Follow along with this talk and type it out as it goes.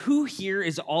Who here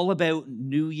is all about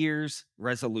New Year's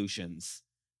resolutions?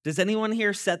 Does anyone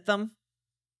here set them?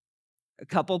 A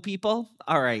couple people?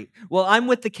 All right. Well, I'm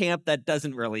with the camp that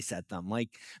doesn't really set them. Like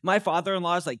my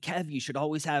father-in-law is like, Kev, you should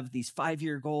always have these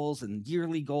 5-year goals and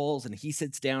yearly goals. And he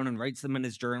sits down and writes them in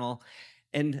his journal.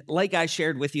 And like I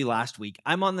shared with you last week,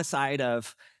 I'm on the side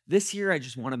of this year, I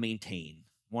just want to maintain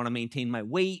my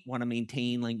weight, want to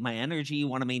maintain like my energy,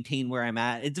 want to maintain where I'm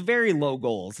at. It's very low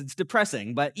goals. It's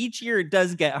depressing, but each year it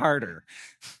does get harder.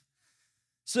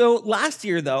 So last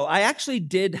year, though, I actually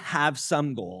did have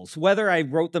some goals, whether I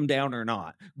wrote them down or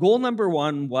not. Goal number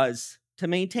one was to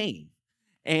maintain.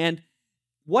 And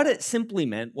what it simply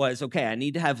meant was okay, I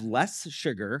need to have less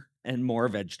sugar and more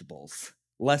vegetables,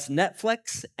 less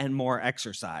Netflix and more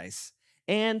exercise.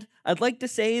 And I'd like to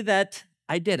say that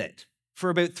I did it for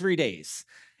about 3 days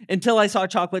until I saw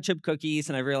chocolate chip cookies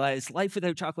and I realized life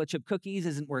without chocolate chip cookies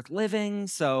isn't worth living.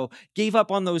 So gave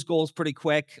up on those goals pretty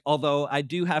quick. Although I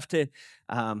do have to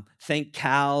thank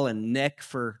Cal and Nick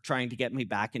for trying to get me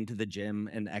back into the gym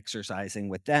and exercising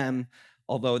with them.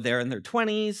 Although they're in their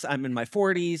 20s, I'm in my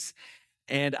 40s,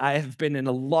 and I have been in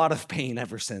a lot of pain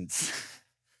ever since.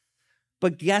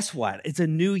 But guess what? It's a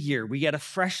new year. We get a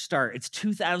fresh start. It's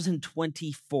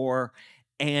 2024,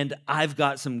 and I've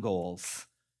got some goals.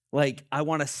 Like, I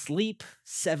want to sleep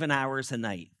 7 hours a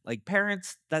night. Like,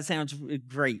 parents, that sounds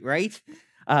great, right?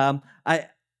 I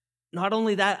Not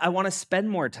only that, I want to spend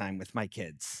more time with my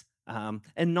kids,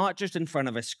 and not just in front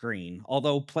of a screen.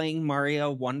 Although playing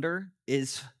Mario Wonder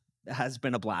has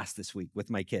been a blast this week with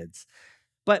my kids.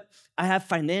 But I have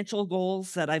financial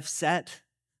goals that I've set.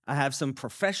 I have some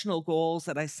professional goals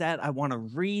that I set. I want to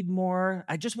read more.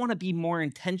 I just want to be more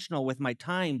intentional with my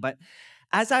time. But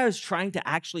as I was trying to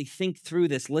actually think through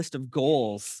this list of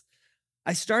goals,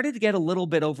 I started to get a little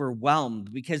bit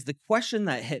overwhelmed because the question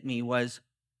that hit me was,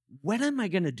 when am I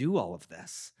going to do all of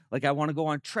this? Like, I want to go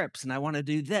on trips and I want to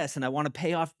do this and I want to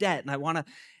pay off debt and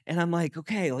and I'm like,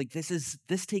 okay, like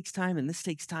this takes time and this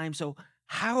takes time. So,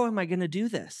 how am I going to do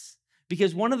this?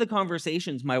 Because one of the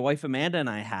conversations my wife Amanda and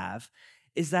I have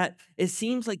is that it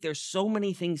seems like there's so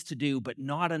many things to do, but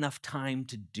not enough time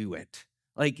to do it.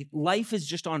 Like, life is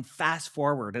just on fast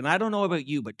forward. And I don't know about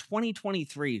you, but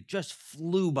 2023 just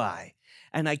flew by.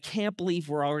 And I can't believe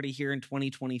we're already here in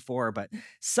 2024. But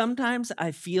sometimes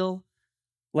I feel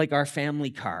like our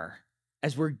family car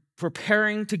as we're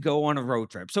preparing to go on a road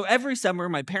trip. So every summer,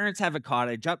 my parents have a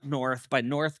cottage up north by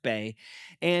North Bay,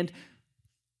 and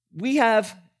we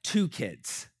have 2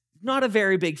 kids. Not a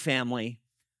very big family,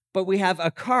 but we have a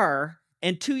car.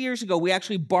 And 2 years ago, we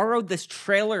actually borrowed this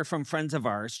trailer from friends of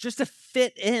ours just to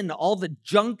fit in all the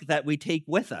junk that we take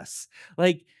with us.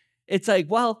 Like, it's like,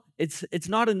 well, it's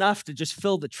not enough to just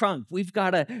fill the trunk. We've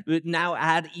got to now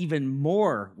add even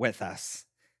more with us.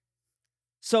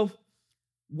 So,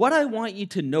 what I want you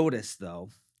to notice, though,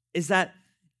 is that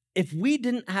if we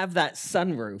didn't have that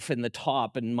sunroof in the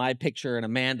top in my picture and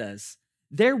Amanda's,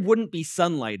 there wouldn't be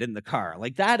sunlight in the car.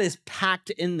 Like, that is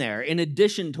packed in there in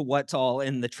addition to what's all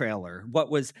in the trailer, what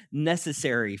was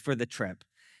necessary for the trip.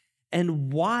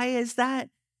 And why is that?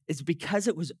 It's because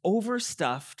it was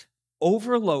overstuffed,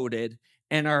 overloaded,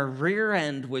 and our rear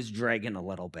end was dragging a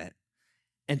little bit.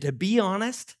 And to be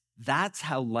honest, that's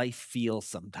how life feels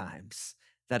sometimes.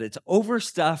 That it's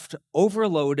overstuffed,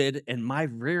 overloaded, and my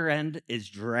rear end is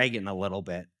dragging a little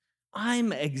bit.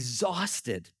 I'm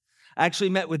exhausted. I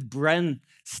actually met with Bren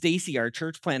Stacy, our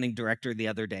church planning director, the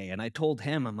other day, and I told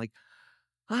him, I'm like,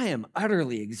 I am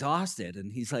utterly exhausted.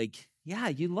 And he's like, yeah,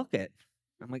 you look it.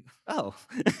 I'm like, oh,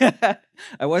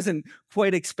 I wasn't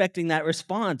quite expecting that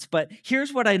response. But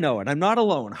here's what I know, and I'm not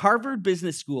alone. Harvard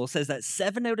Business School says that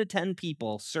 7 out of 10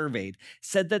 people surveyed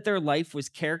said that their life was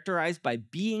characterized by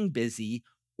being busy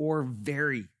or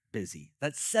very busy.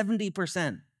 That's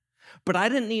 70%. But I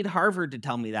didn't need Harvard to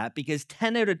tell me that because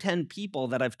 10 out of 10 people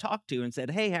that I've talked to and said,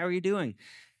 hey, how are you doing?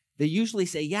 They usually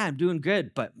say, yeah, I'm doing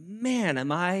good, but man,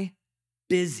 am I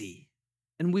busy.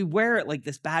 And we wear it like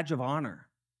this badge of honor.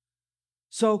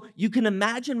 So you can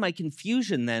imagine my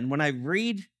confusion then when I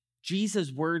read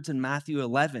Jesus' words in Matthew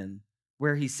 11,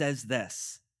 where he says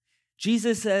this.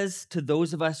 Jesus says to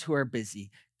those of us who are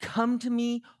busy, come to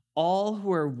me, all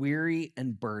who are weary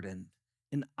and burdened,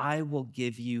 and I will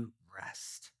give you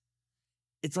rest.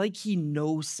 It's like he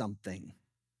knows something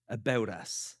about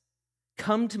us.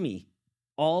 Come to me,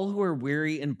 all who are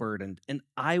weary and burdened, and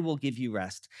I will give you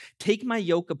rest. Take my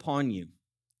yoke upon you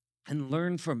and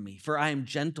learn from me, for I am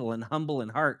gentle and humble in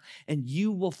heart, and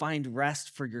you will find rest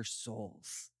for your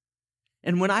souls.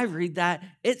 And when I read that,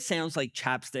 it sounds like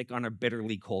chapstick on a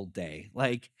bitterly cold day.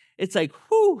 Like, it's like,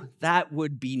 whew, that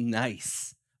would be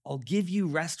nice. I'll give you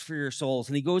rest for your souls.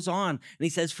 And he goes on and he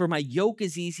says, for my yoke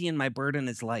is easy and my burden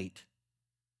is light.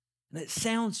 And it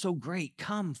sounds so great.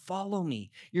 Come, follow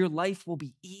me. Your life will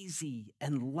be easy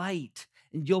and light,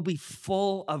 and you'll be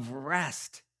full of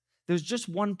rest. There's just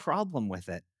one problem with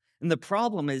it. And the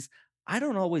problem is, I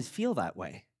don't always feel that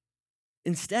way.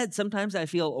 Instead, sometimes I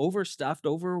feel overstuffed,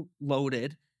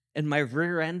 overloaded, and my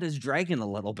rear end is dragging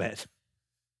a little bit.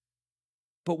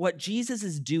 But what Jesus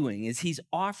is doing is he's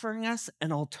offering us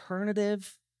an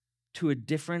alternative to a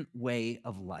different way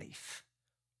of life.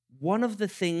 One of the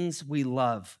things we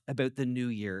love about the new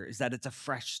year is that it's a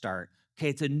fresh start. Okay,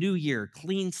 it's a new year,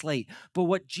 clean slate. But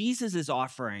what Jesus is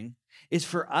offering is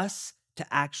for us to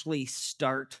actually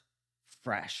start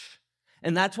fresh.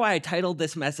 And that's why I titled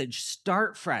this message,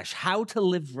 Start Fresh, How to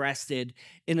Live Rested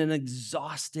in an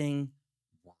Exhausting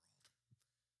World.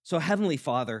 So Heavenly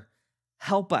Father,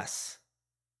 help us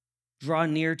draw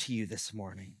near to you this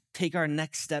morning. Take our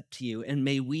next step to you, and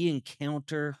may we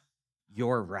encounter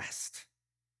your rest.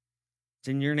 It's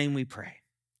in your name we pray.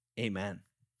 Amen.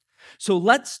 So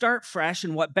let's start fresh,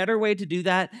 and what better way to do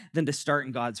that than to start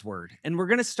in God's word? And we're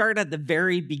going to start at the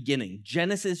very beginning,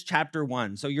 Genesis chapter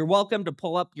 1. So you're welcome to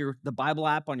pull up the Bible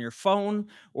app on your phone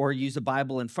or use a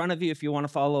Bible in front of you if you want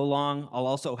to follow along. I'll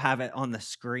also have it on the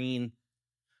screen.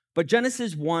 But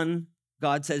Genesis 1,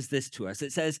 God says this to us.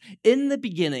 It says, in the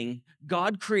beginning,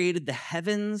 God created the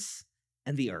heavens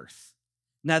and the earth.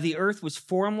 Now the earth was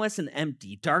formless and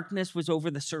empty. Darkness was over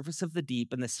the surface of the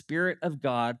deep, and the Spirit of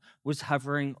God was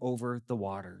hovering over the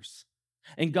waters.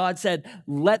 And God said,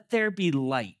 let there be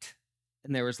light.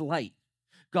 And there was light.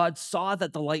 God saw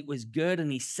that the light was good,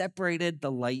 and he separated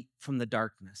the light from the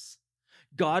darkness.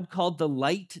 God called the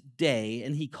light day,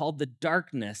 and he called the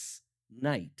darkness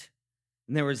night.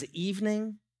 And there was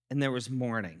evening, and there was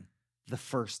morning, the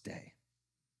first day.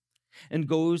 And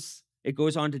it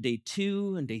goes on to day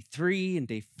 2 and day 3 and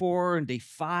day 4 and day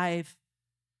 5.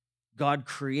 God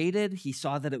created, he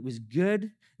saw that it was good,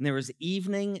 and there was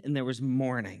evening and there was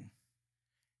morning.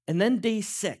 And then day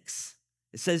 6,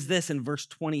 it says this in verse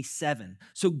 27.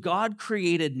 So God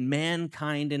created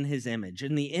mankind in his image.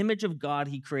 In the image of God,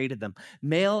 he created them.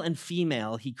 Male and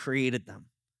female, he created them.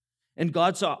 And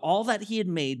God saw all that he had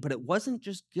made, but it wasn't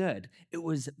just good. It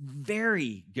was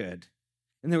very good.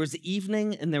 And there was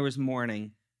evening and there was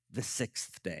morning, the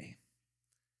 6th day.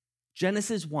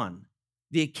 Genesis 1,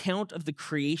 the account of the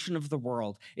creation of the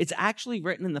world, it's actually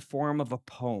written in the form of a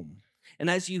poem. And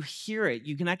as you hear it,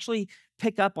 you can actually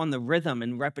pick up on the rhythm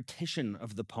and repetition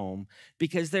of the poem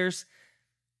because there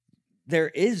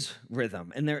is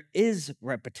rhythm and there is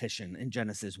repetition in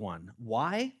Genesis 1.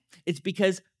 Why? It's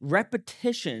because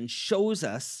repetition shows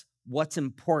us what's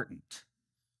important.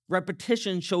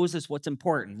 Repetition shows us what's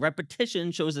important.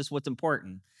 Repetition shows us what's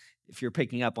important, if you're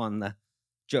picking up on the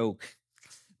joke.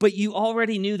 But you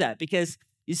already knew that because,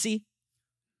 you see,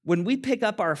 when we pick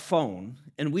up our phone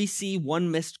and we see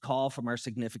one missed call from our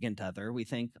significant other, we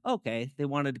think, okay, they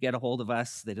wanted to get a hold of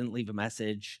us. They didn't leave a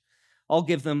message. I'll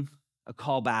give them a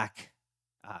call back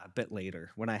a bit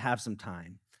later when I have some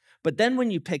time. But then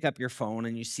when you pick up your phone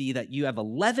and you see that you have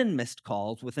 11 missed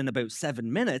calls within about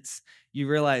 7 minutes, you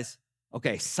realize,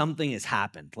 okay, something has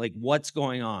happened. Like, what's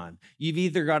going on? You've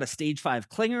either got a stage 5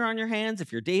 clinger on your hands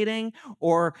if you're dating,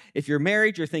 or if you're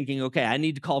married, you're thinking, okay, I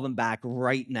need to call them back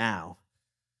right now.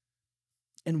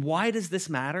 And why does this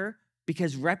matter?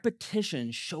 Because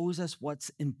repetition shows us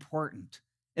what's important.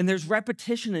 And there's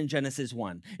repetition in Genesis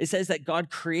 1. It says that God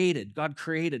created.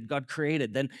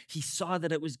 Then he saw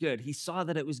that it was good. He saw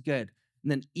that it was good.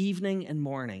 And then evening and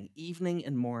morning.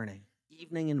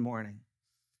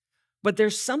 But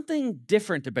there's something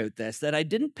different about this that I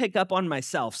didn't pick up on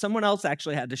myself. Someone else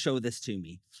actually had to show this to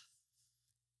me.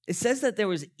 It says that there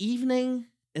was evening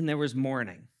and there was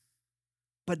morning.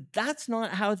 But that's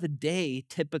not how the day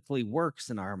typically works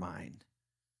in our mind.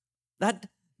 That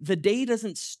the day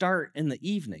doesn't start in the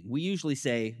evening. We usually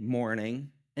say morning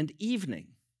and evening.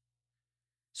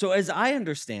 So as I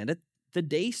understand it, the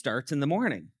day starts in the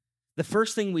morning. The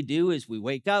first thing we do is we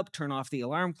wake up, turn off the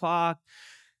alarm clock,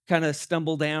 kind of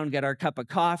stumble down, get our cup of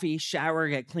coffee, shower,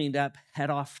 get cleaned up,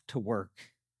 head off to work.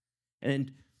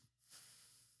 And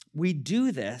we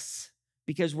do this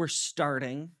because we're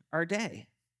starting our day.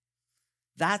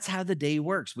 That's how the day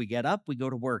works. We get up, we go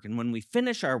to work. And when we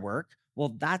finish our work,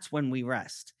 well, that's when we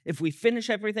rest. If we finish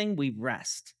everything, we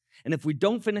rest. And if we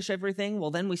don't finish everything,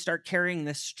 well, then we start carrying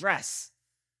this stress.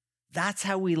 That's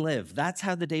how we live. That's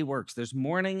how the day works. There's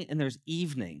morning and there's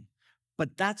evening.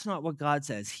 But that's not what God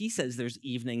says. He says there's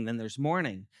evening, then there's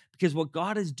morning. Because what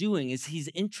God is doing is he's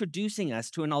introducing us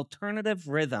to an alternative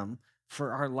rhythm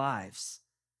for our lives.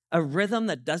 a rhythm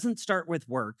that doesn't start with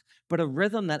work, but a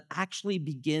rhythm that actually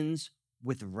begins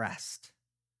with rest.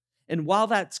 And while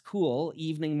that's cool,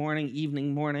 evening,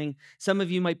 morning, some of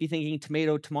you might be thinking,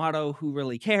 tomato, tomato, who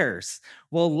really cares?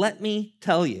 Well, let me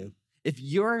tell you, if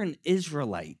you're an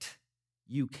Israelite,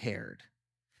 you cared.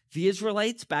 The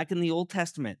Israelites back in the Old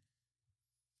Testament,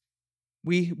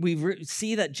 we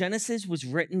see that Genesis was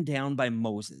written down by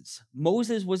Moses.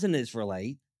 Moses was an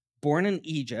Israelite born in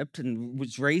Egypt and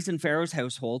was raised in Pharaoh's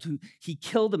household. He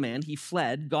killed a man, he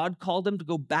fled. God called him to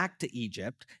go back to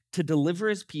Egypt to deliver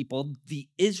his people, the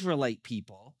Israelite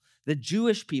people, the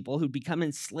Jewish people who'd become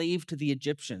enslaved to the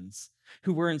Egyptians,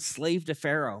 who were enslaved to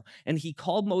Pharaoh. And he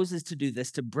called Moses to do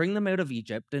this, to bring them out of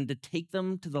Egypt and to take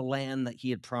them to the land that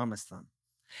he had promised them.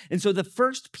 And so the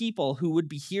first people who would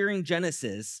be hearing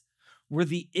Genesis were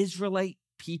the Israelite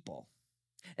people.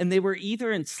 And they were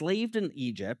either enslaved in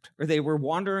Egypt or they were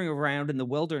wandering around in the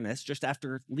wilderness just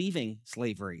after leaving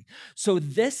slavery. So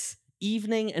this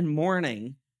evening and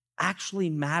morning actually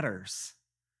matters,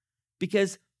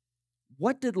 because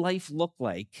what did life look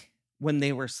like when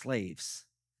they were slaves?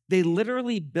 They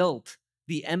literally built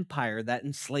the empire that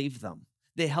enslaved them.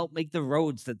 They helped make the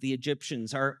roads that the Egyptian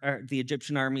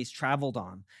armies traveled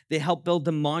on. They helped build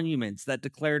the monuments that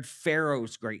declared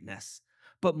Pharaoh's greatness.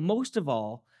 But most of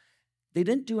all, they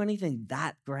didn't do anything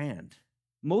that grand.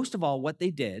 Most of all, what they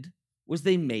did was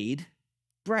they made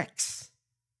bricks.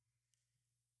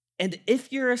 And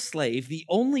if you're a slave, the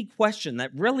only question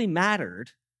that really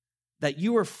mattered, that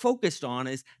you were focused on,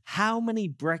 is how many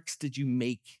bricks did you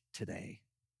make today?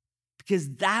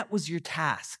 Because that was your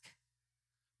task.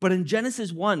 But in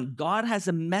Genesis 1, God has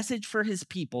a message for his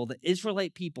people, the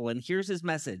Israelite people, and here's his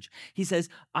message. He says,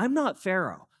 I'm not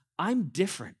Pharaoh. I'm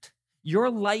different.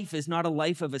 Your life is not a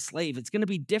life of a slave. It's going to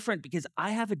be different because I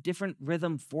have a different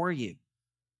rhythm for you.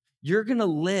 You're going to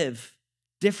live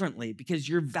differently because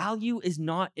your value is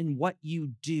not in what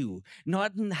you do,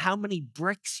 not in how many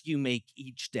bricks you make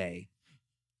each day.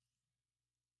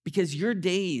 Because your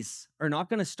days are not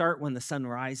going to start when the sun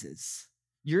rises.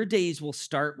 Your days will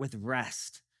start with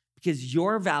rest because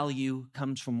your value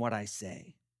comes from what I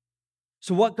say.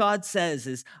 So what God says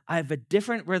is, I have a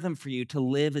different rhythm for you to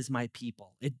live as my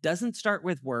people. It doesn't start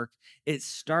with work. It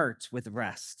starts with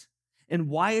rest. And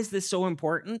why is this so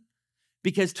important?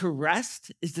 Because to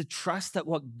rest is to trust that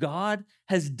what God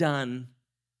has done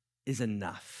is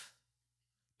enough.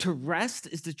 To rest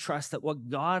is to trust that what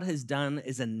God has done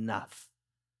is enough.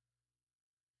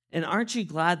 And aren't you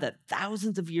glad that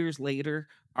thousands of years later,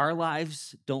 our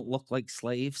lives don't look like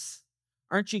slaves?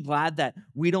 Aren't you glad that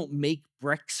we don't make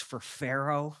bricks for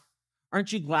Pharaoh?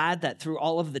 Aren't you glad that through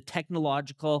all of the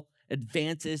technological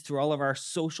advances, through all of our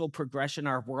social progression,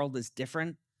 our world is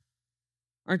different?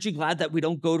 Aren't you glad that we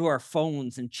don't go to our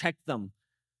phones and check them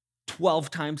 12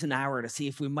 times an hour to see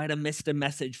if we might have missed a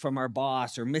message from our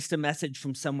boss or missed a message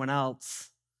from someone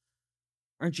else?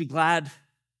 Aren't you glad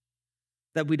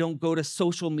that we don't go to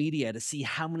social media to see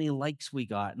how many likes we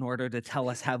got in order to tell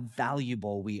us how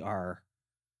valuable we are?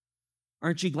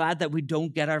 Aren't you glad that we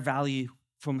don't get our value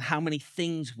from how many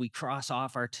things we cross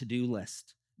off our to-do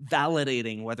list,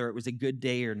 validating whether it was a good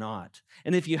day or not?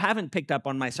 And if you haven't picked up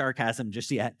on my sarcasm just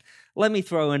yet, let me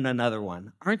throw in another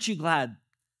one. Aren't you glad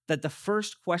that the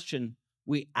first question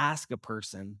we ask a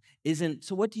person isn't,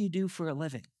 so what do you do for a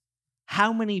living?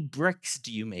 How many bricks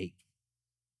do you make?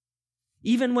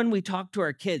 Even when we talk to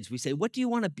our kids, we say, what do you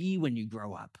want to be when you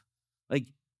grow up? Like,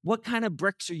 what kind of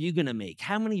bricks are you going to make?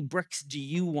 How many bricks do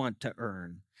you want to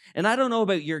earn? And I don't know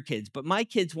about your kids, but my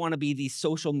kids want to be these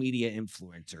social media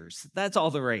influencers. That's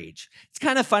all the rage. It's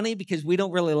kind of funny because we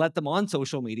don't really let them on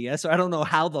social media, so I don't know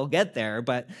how they'll get there.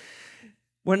 But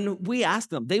when we ask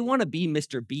them, they want to be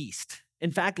Mr. Beast.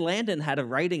 In fact, Landon had a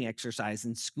writing exercise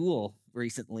in school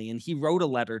recently, and he wrote a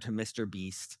letter to Mr.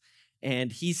 Beast.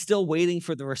 And he's still waiting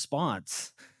for the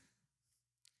response.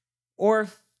 Or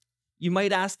you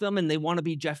might ask them and they want to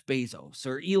be Jeff Bezos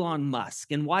or Elon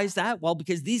Musk. And why is that? Well,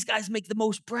 because these guys make the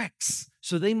most bricks,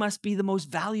 so they must be the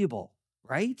most valuable,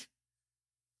 right?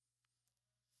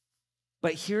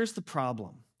 But here's the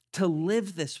problem. To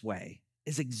live this way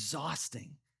is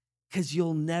exhausting because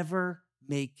you'll never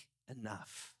make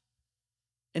enough.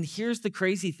 And here's the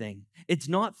crazy thing. It's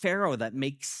not Pharaoh that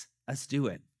makes us do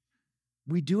it.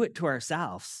 We do it to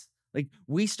ourselves. Like,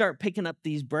 we start picking up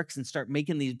these bricks and start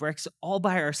making these bricks all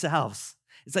by ourselves.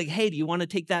 It's like, hey, do you want to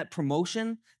take that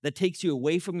promotion that takes you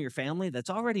away from your family that's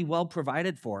already well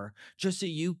provided for, just so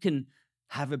you can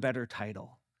have a better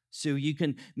title, so you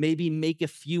can maybe make a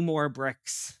few more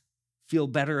bricks, feel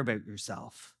better about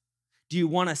yourself? Do you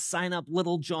want to sign up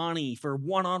little Johnny for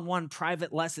one-on-one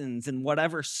private lessons in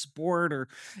whatever sport or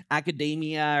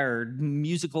academia or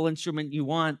musical instrument you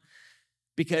want?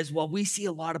 Because, well, we see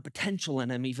a lot of potential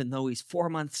in him, even though he's 4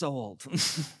 months old.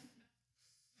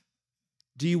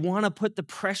 Do you want to put the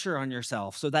pressure on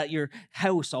yourself so that your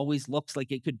house always looks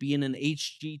like it could be in an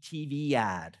HGTV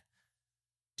ad?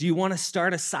 Do you want to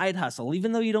start a side hustle,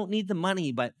 even though you don't need the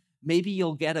money, but maybe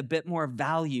you'll get a bit more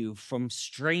value from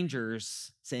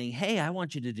strangers saying, hey, I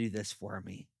want you to do this for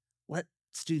me. Let's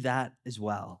do that as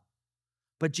well.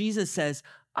 But Jesus says,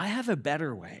 I have a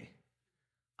better way.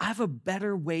 I have a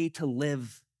better way to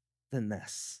live than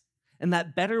this. And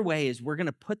that better way is we're going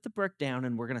to put the brick down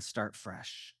and we're going to start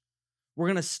fresh. We're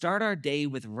going to start our day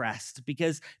with rest,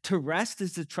 because to rest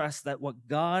is to trust that what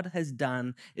God has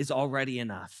done is already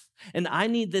enough. And I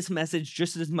need this message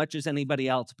just as much as anybody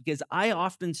else, because I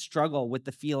often struggle with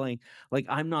the feeling like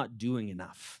I'm not doing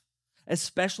enough,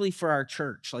 especially for our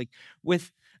church. Like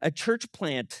with a church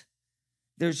plant,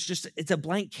 it's a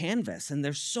blank canvas and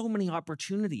there's so many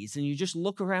opportunities, and you just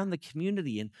look around the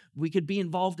community and we could be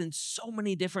involved in so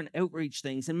many different outreach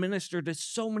things and minister to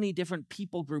so many different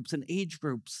people groups and age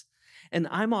groups. And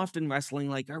I'm often wrestling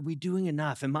like, are we doing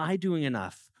enough? Am I doing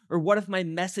enough? Or what if my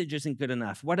message isn't good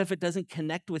enough? What if it doesn't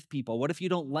connect with people? What if you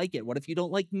don't like it? What if you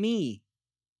don't like me?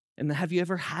 And have you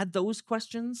ever had those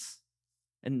questions?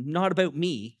 And not about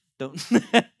me, don't,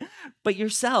 but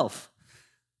yourself.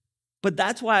 But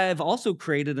that's why I've also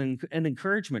created an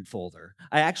encouragement folder.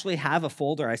 I actually have a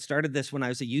folder. I started this when I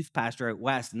was a youth pastor out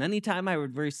west. And anytime I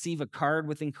would receive a card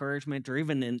with encouragement or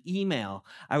even an email,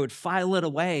 I would file it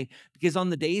away, because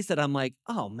on the days that I'm like,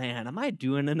 oh man, am I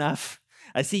doing enough?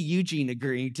 I see Eugene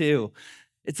agreeing too.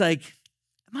 It's like,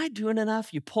 am I doing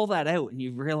enough? You pull that out and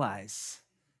you realize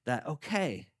that,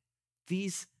 okay,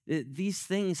 these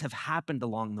things have happened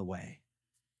along the way.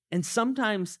 And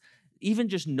sometimes even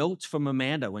just notes from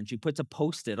Amanda when she puts a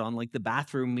Post-it on like the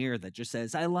bathroom mirror that just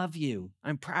says, I love you,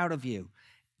 I'm proud of you.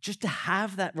 Just to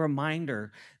have that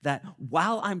reminder that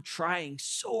while I'm trying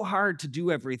so hard to do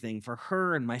everything for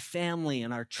her and my family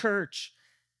and our church,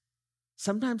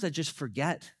 sometimes I just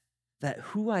forget that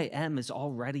who I am is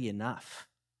already enough.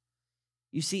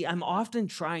 You see, I'm often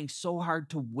trying so hard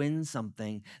to win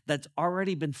something that's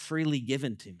already been freely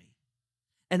given to me.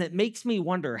 And it makes me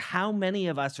wonder how many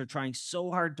of us are trying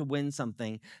so hard to win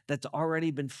something that's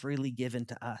already been freely given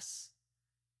to us.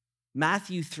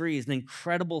 Matthew 3 is an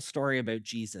incredible story about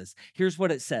Jesus. Here's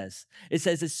what it says. It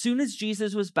says, as soon as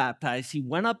Jesus was baptized, he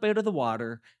went up out of the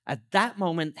water. At that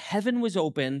moment, heaven was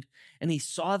opened, and he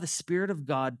saw the Spirit of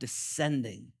God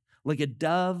descending like a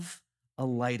dove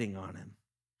alighting on him.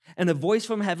 And a voice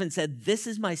from heaven said, this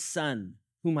is my Son,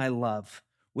 whom I love.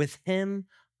 With him,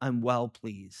 I'm well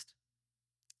pleased.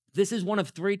 This is one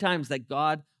of 3 times that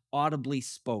God audibly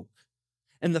spoke.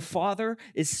 And the Father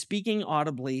is speaking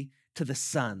audibly to the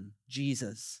Son,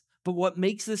 Jesus. But what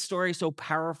makes this story so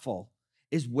powerful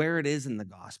is where it is in the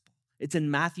gospel. It's in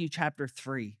Matthew chapter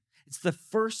 3. It's the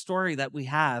first story that we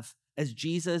have as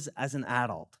Jesus as an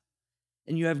adult.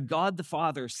 And you have God the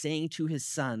Father saying to his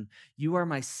Son, you are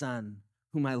my Son,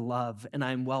 whom I love, and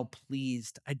I am well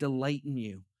pleased. I delight in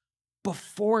you.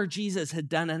 Before Jesus had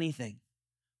done anything.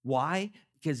 Why?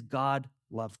 Because God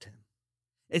loved him.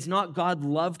 It's not God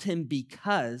loved him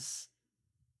because,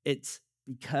 it's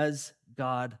because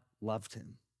God loved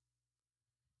him.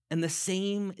 And the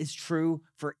same is true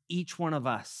for each one of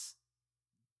us.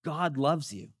 God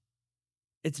loves you.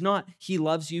 It's not he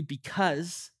loves you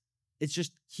because, it's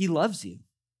just he loves you.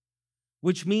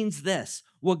 Which means this,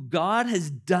 what God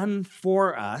has done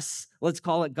for us, let's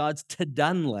call it God's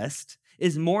to-done list,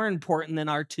 is more important than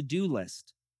our to-do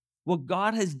list. What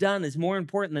God has done is more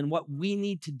important than what we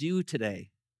need to do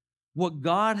today. What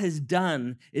God has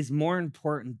done is more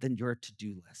important than your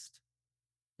to-do list.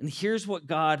 And here's what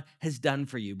God has done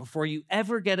for you before you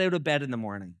ever get out of bed in the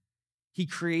morning. He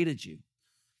created you.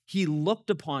 He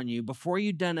looked upon you before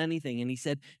you'd done anything, and he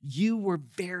said, you were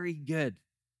very good.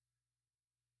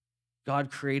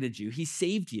 God created you. He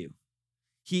saved you.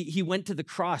 He went to the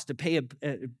cross to pay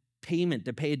a payment,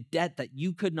 to pay a debt that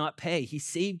you could not pay. He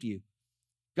saved you.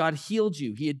 God healed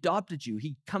you. He adopted you.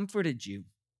 He comforted you.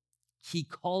 He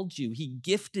called you. He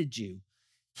gifted you.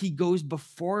 He goes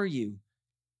before you.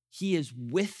 He is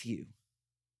with you.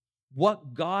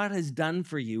 What God has done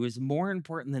for you is more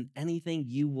important than anything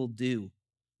you will do,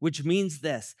 which means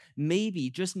this, maybe,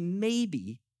 just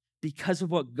maybe, because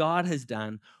of what God has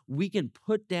done, we can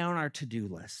put down our to-do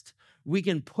list. We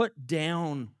can put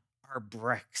down our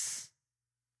bricks.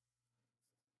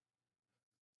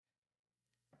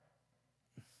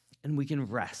 And we can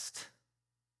rest,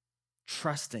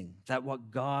 trusting that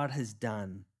what God has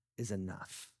done is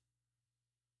enough.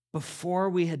 Before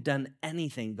we had done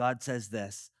anything, God says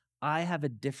this, I have a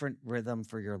different rhythm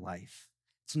for your life.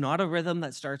 It's not a rhythm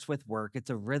that starts with work. It's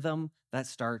a rhythm that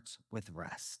starts with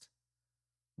rest.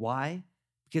 Why?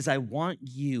 Because I want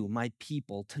you, my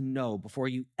people, to know before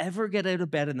you ever get out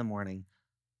of bed in the morning,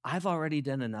 I've already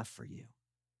done enough for you.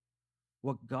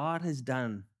 What God has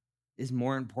done is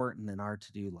more important than our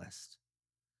to-do list.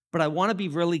 But I want to be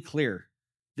really clear.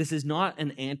 This is not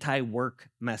an anti-work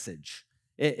message.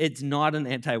 It's not an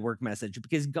anti-work message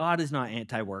because God is not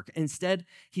anti-work. Instead,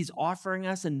 he's offering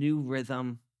us a new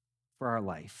rhythm for our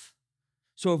life.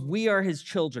 So if we are his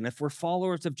children, if we're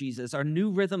followers of Jesus, our new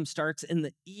rhythm starts in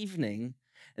the evening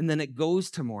and then it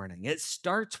goes to morning. It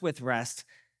starts with rest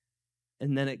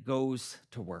and then it goes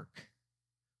to work.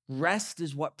 Rest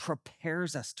is what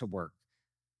prepares us to work.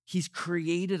 He's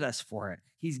created us for it.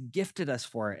 He's gifted us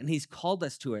for it, and he's called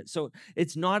us to it. So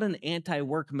it's not an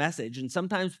anti-work message. And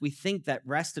sometimes we think that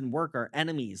rest and work are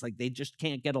enemies, like they just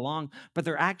can't get along, but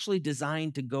they're actually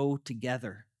designed to go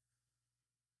together.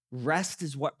 Rest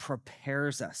is what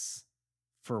prepares us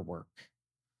for work.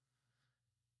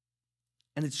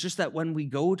 And it's just that when we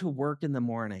go to work in the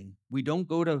morning, we don't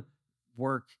go to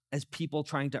work as people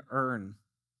trying to earn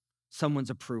someone's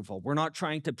approval. We're not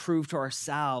trying to prove to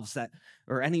ourselves that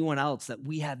or anyone else that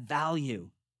we have value.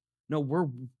 No,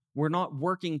 we're not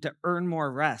working to earn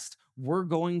more rest. We're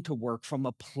going to work from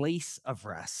a place of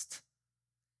rest.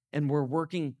 And we're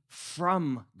working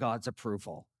from God's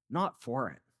approval, not for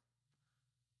it.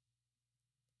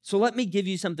 So let me give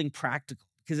you something practical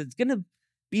because it's going to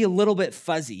be a little bit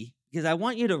fuzzy because I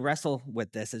want you to wrestle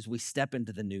with this as we step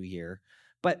into the new year.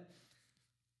 But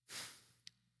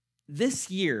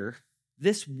this year,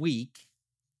 this week,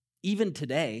 even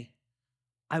today,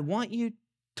 I want you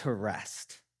to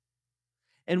rest.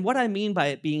 And what I mean by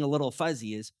it being a little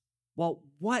fuzzy is, well,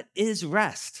 what is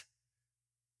rest?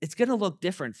 It's going to look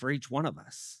different for each one of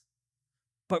us.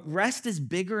 But rest is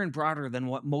bigger and broader than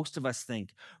what most of us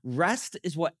think. Rest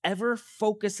is whatever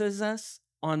focuses us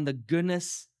on the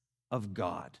goodness of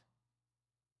God.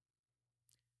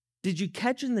 Did you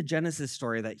catch in the Genesis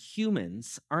story that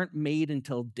humans aren't made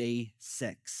until day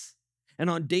 6? And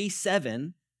on day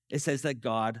 7, it says that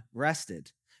God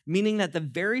rested, meaning that the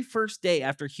very first day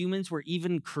after humans were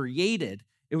even created,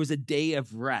 it was a day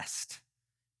of rest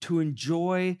to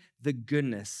enjoy the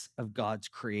goodness of God's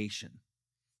creation.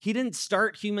 He didn't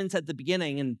start humans at the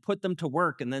beginning and put them to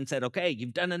work and then said, okay,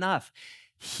 you've done enough.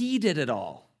 He did it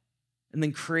all and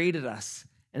then created us,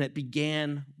 and it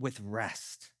began with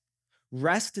rest.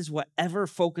 Rest is whatever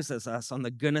focuses us on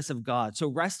the goodness of God. So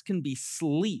rest can be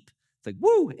sleep. It's like,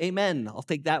 woo, amen. I'll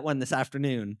take that one this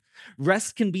afternoon.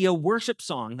 Rest can be a worship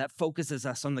song that focuses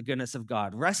us on the goodness of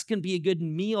God. Rest can be a good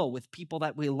meal with people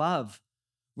that we love.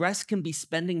 Rest can be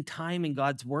spending time in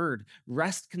God's word.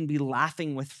 Rest can be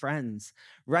laughing with friends.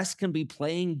 Rest can be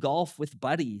playing golf with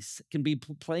buddies. It can be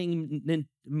playing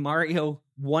Mario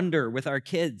Wonder with our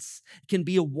kids. It can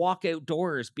be a walk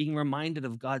outdoors, being reminded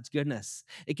of God's goodness.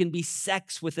 It can be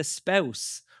sex with a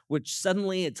spouse, which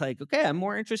suddenly it's like, okay, I'm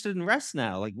more interested in rest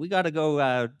now. Like we got to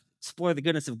go explore the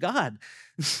goodness of God.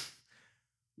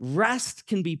 Rest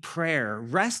can be prayer.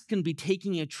 Rest can be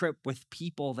taking a trip with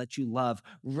people that you love.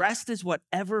 Rest is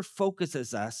whatever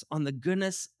focuses us on the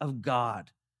goodness of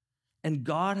God. And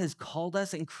God has called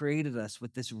us and created us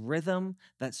with this rhythm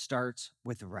that starts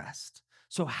with rest.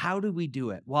 So how do we do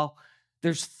it? Well,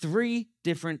 there's 3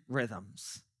 different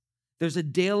rhythms. There's a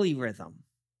daily rhythm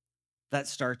that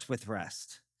starts with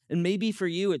rest. And maybe for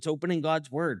you, it's opening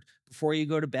God's word before you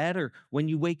go to bed or when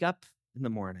you wake up in the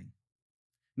morning.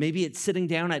 Maybe it's sitting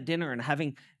down at dinner and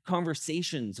having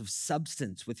conversations of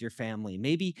substance with your family.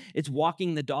 Maybe it's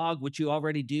walking the dog, which you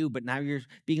already do, but now you're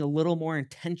being a little more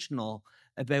intentional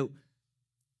about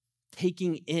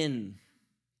taking in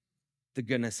the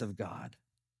goodness of God.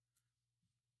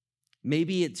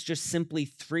 Maybe it's just simply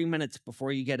 3 minutes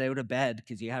before you get out of bed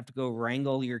because you have to go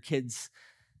wrangle your kids,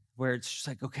 where it's just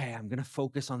like, okay, I'm going to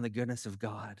focus on the goodness of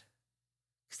God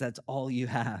because that's all you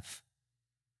have.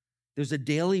 There's a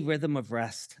daily rhythm of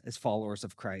rest as followers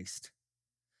of Christ.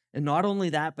 And not only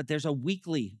that, but there's a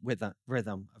weekly rhythm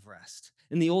of rest.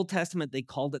 In the Old Testament, they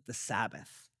called it the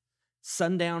Sabbath,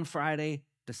 sundown Friday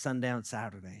to sundown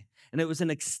Saturday. And it was an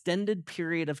extended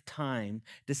period of time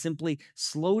to simply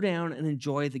slow down and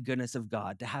enjoy the goodness of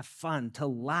God, to have fun, to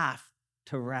laugh,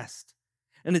 to rest.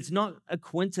 And it's not a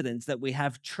coincidence that we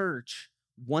have church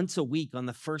once a week on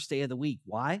the first day of the week.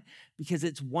 Why? Because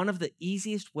it's one of the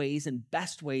easiest ways and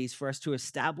best ways for us to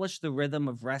establish the rhythm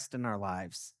of rest in our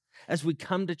lives. As we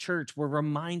come to church, we're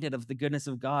reminded of the goodness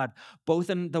of God, both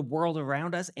in the world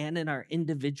around us and in our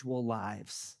individual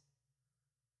lives.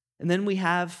 And then we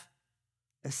have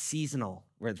a seasonal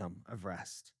rhythm of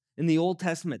rest. In the Old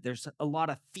Testament, there's a lot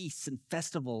of feasts and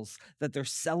festivals that they're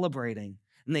celebrating,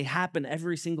 and they happen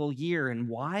every single year. And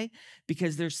why?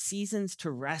 Because there's seasons to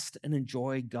rest and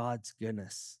enjoy God's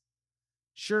goodness.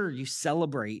 Sure, you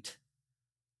celebrate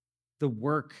the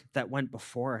work that went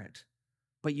before it,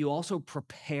 but you also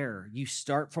prepare. You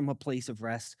start from a place of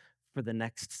rest for the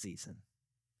next season.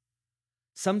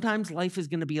 Sometimes life is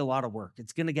going to be a lot of work.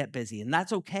 It's going to get busy, and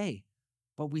that's okay.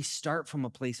 But we start from a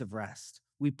place of rest.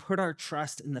 We put our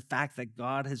trust in the fact that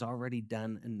God has already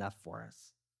done enough for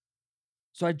us.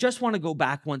 So I just want to go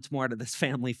back once more to this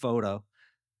family photo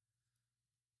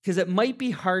because it might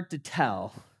be hard to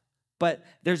tell, but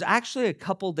there's actually a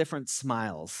couple different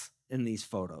smiles in these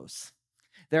photos.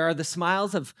 There are the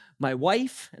smiles of my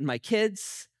wife and my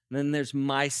kids, and then there's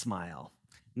my smile.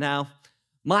 Now,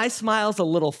 my smile's a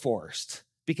little forced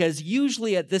because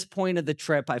usually at this point of the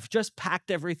trip, I've just packed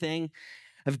everything.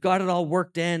 I've got it all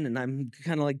worked in, and I'm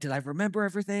kind of like, did I remember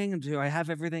everything? And do I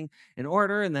have everything in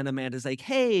order? And then Amanda's like,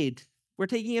 hey, we're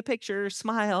taking a picture,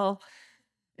 smile.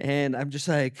 And I'm just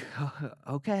like,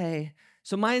 okay.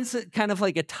 So mine's kind of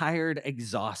like a tired,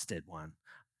 exhausted one.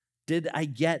 Did I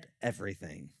get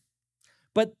everything?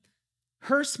 But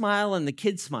her smile and the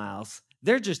kids' smiles,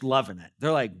 they're just loving it.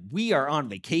 They're like, we are on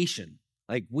vacation.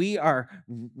 Like, we are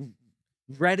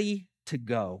ready to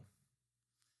go.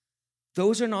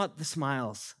 Those are not the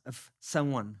smiles of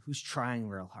someone who's trying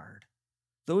real hard.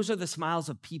 Those are the smiles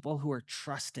of people who are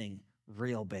trusting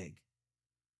real big.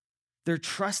 They're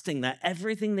trusting that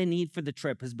everything they need for the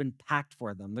trip has been packed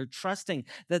for them. They're trusting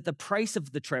that the price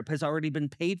of the trip has already been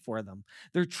paid for them.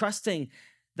 They're trusting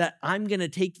that I'm going to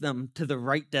take them to the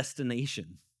right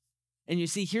destination. And you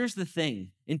see, here's the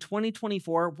thing. In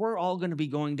 2024, we're all going to be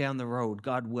going down the road,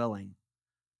 God willing.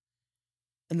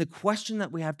 And the question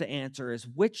that we have to answer is,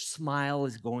 which smile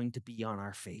is going to be on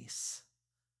our face?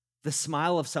 The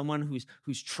smile of someone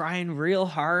who's trying real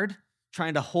hard,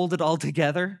 trying to hold it all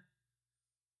together?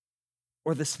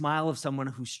 Or the smile of someone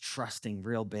who's trusting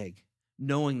real big,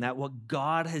 knowing that what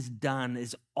God has done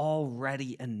is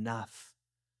already enough?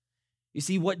 You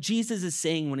see, what Jesus is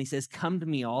saying when he says, come to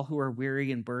me, all who are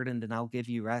weary and burdened, and I'll give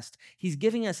you rest, he's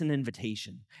giving us an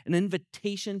invitation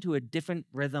to a different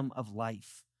rhythm of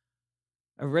life,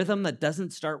 a rhythm that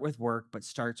doesn't start with work, but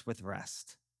starts with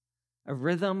rest, a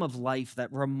rhythm of life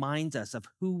that reminds us of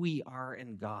who we are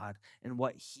in God and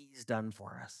what he's done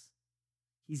for us.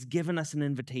 He's given us an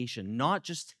invitation, not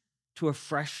just to a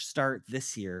fresh start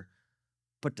this year,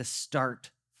 but to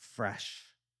start fresh.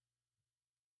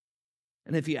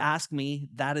 And if you ask me,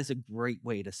 that is a great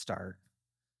way to start.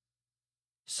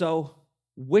 So,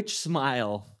 which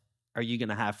smile are you going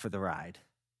to have for the ride?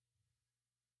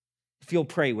 If you'll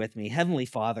pray with me, Heavenly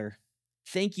Father,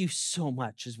 thank you so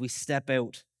much as we step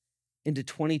out into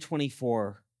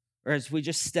 2024, or as we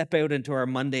just step out into our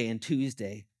Monday and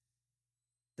Tuesday,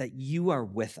 that you are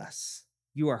with us,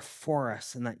 you are for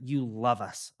us, and that you love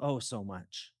us oh so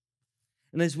much.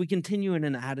 And as we continue in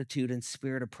an attitude and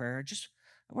spirit of prayer,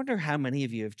 I wonder how many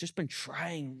of you have just been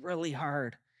trying really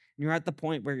hard, and you're at the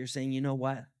point where you're saying, you know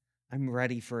what? I'm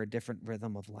ready for a different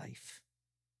rhythm of life.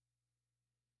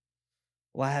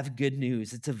 Well, I have good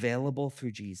news. It's available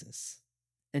through Jesus,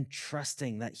 and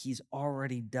trusting that he's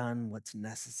already done what's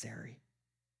necessary.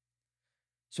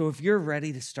 So if you're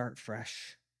ready to start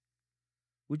fresh,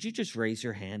 would you just raise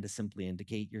your hand to simply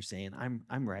indicate you're saying,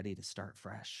 I'm ready to start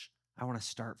fresh. I want to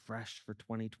start fresh for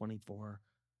 2024.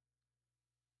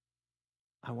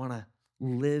 I want to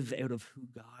live out of who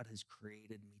God has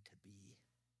created me to be.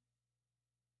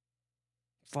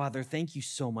 Father, thank you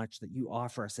so much that you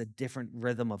offer us a different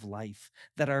rhythm of life,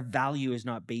 that our value is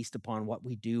not based upon what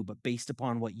we do, but based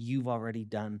upon what you've already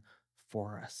done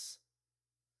for us.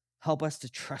 Help us to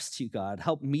trust you, God.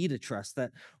 Help me to trust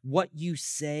that what you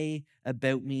say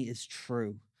about me is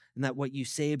true, and that what you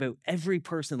say about every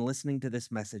person listening to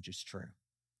this message is true.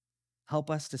 Help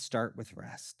us to start with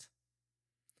rest.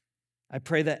 I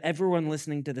pray that everyone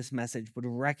listening to this message would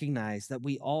recognize that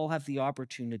we all have the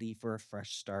opportunity for a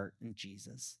fresh start in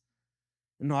Jesus.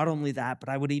 And not only that, but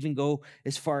I would even go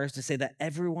as far as to say that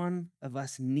every one of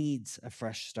us needs a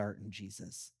fresh start in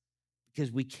Jesus,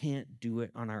 because we can't do it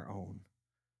on our own.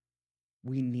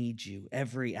 We need you.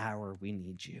 Every hour we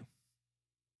need you.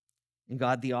 And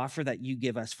God, the offer that you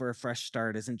give us for a fresh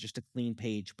start isn't just a clean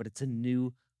page, but it's a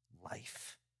new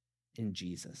life in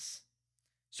Jesus.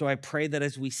 So I pray that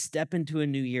as we step into a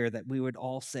new year, that we would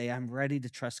all say, I'm ready to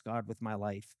trust God with my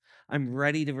life. I'm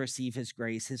ready to receive his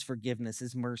grace, his forgiveness,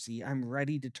 his mercy. I'm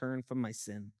ready to turn from my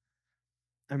sin.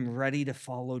 I'm ready to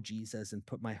follow Jesus and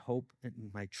put my hope and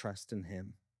my trust in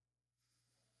him.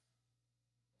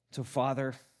 So,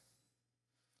 Father,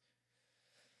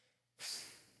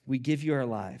 we give you our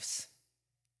lives.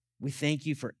 We thank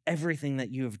you for everything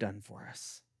that you have done for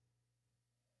us.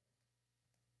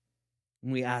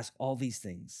 And we ask all these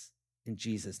things in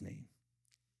Jesus' name.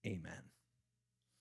 Amen.